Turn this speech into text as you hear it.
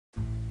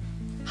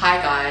Hi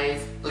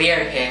guys,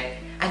 Leo here,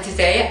 and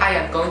today I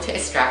am going to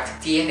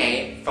extract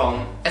DNA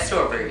from a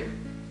strawberry.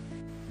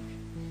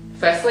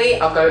 Firstly,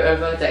 I'll go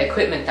over the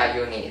equipment that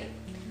you'll need.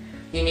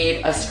 You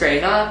need a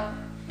strainer,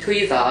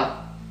 tweezer,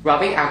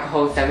 rubbing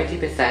alcohol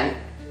 70%,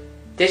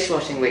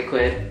 dishwashing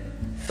liquid,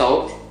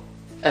 salt,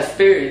 a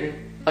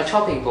spoon, a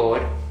chopping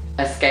board,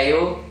 a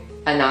scale,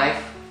 a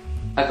knife,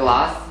 a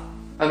glass,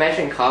 a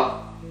measuring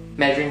cup,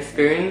 measuring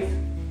spoons,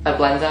 a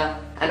blender,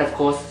 and of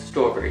course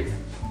strawberries.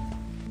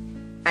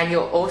 And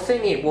you'll also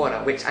need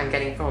water, which I'm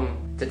getting from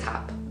the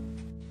tap.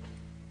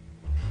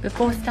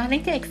 Before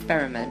starting the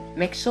experiment,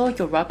 make sure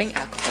your rubbing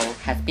alcohol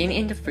has been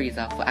in the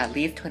freezer for at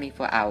least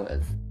 24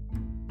 hours.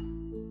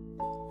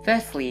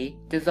 Firstly,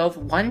 dissolve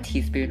 1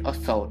 teaspoon of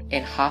salt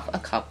in half a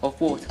cup of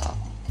water.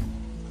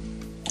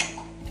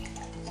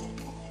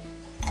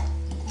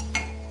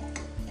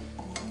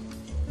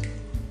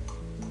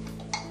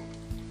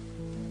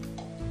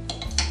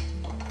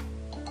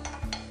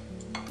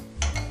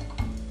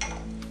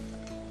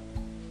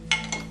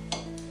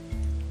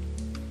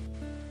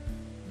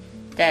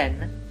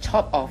 Then,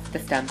 chop off the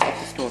stems of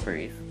the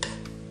strawberries.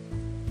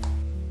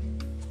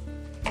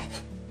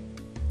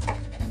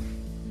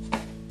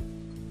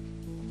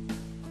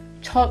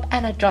 Chop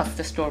and adjust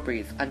the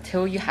strawberries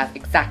until you have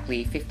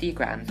exactly 50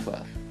 grams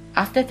worth.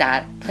 After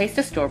that, place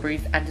the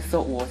strawberries and the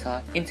salt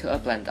water into a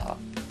blender.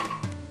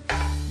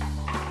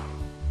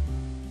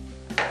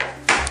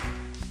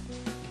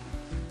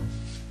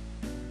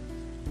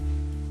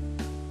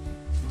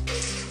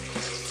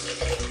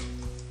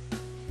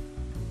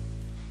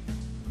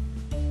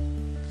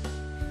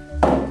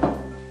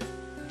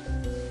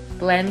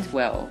 Blend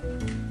well.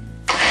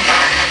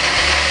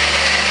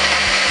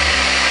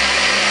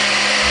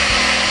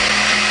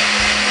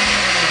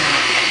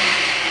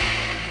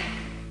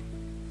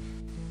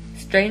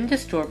 Strain the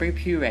strawberry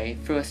puree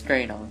through a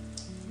strainer.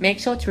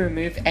 Make sure to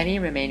remove any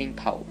remaining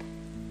pulp.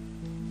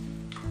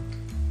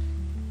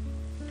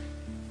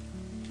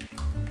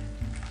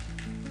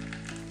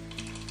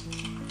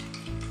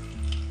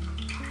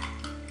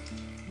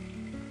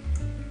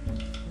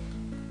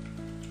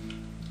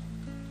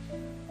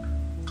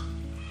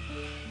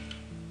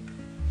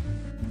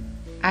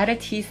 Add a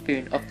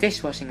teaspoon of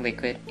dishwashing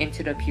liquid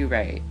into the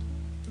puree.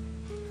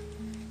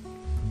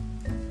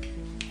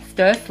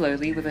 Stir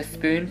slowly with a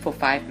spoon for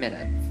 5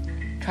 minutes.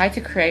 Try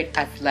to create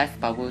as less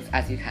bubbles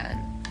as you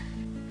can.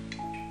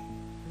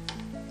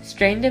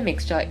 Strain the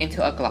mixture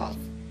into a glass.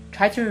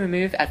 Try to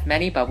remove as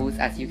many bubbles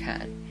as you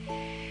can.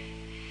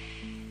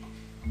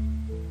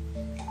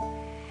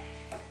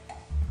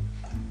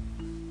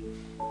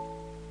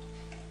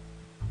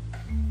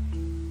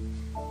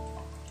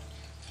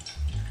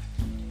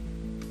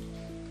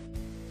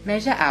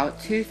 Measure out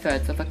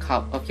 2/3 of a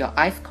cup of your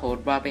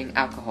ice-cold rubbing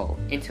alcohol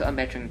into a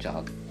measuring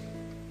jug.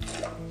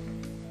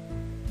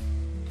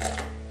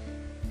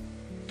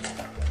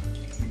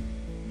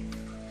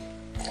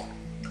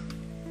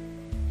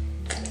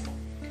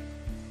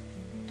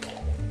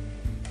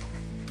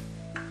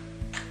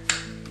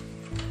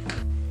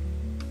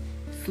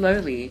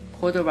 Slowly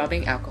pour the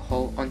rubbing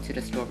alcohol onto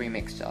the strawberry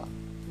mixture.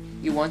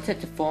 You want it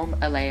to form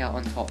a layer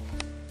on top.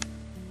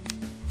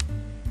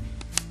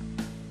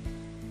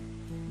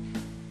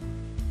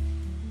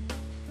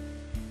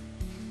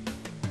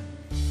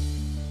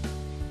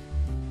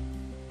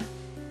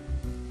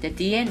 The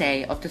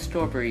DNA of the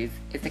strawberries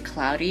is the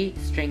cloudy,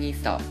 stringy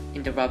stuff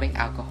in the rubbing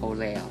alcohol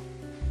layer.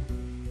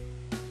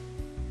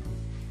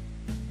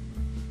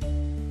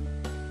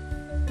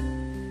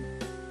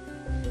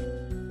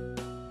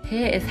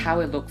 Here is how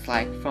it looks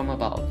like from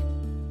above.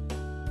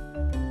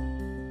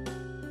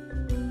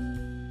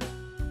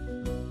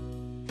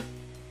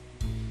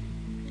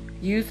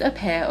 Use a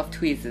pair of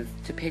tweezers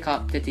to pick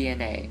up the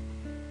DNA.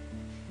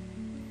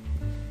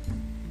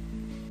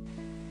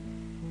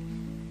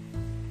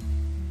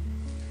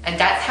 And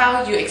that's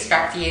how you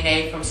extract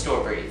DNA from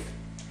strawberries.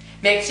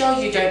 Make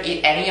sure you don't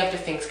eat any of the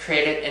things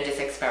created in this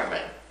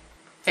experiment.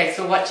 Thanks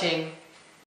for watching.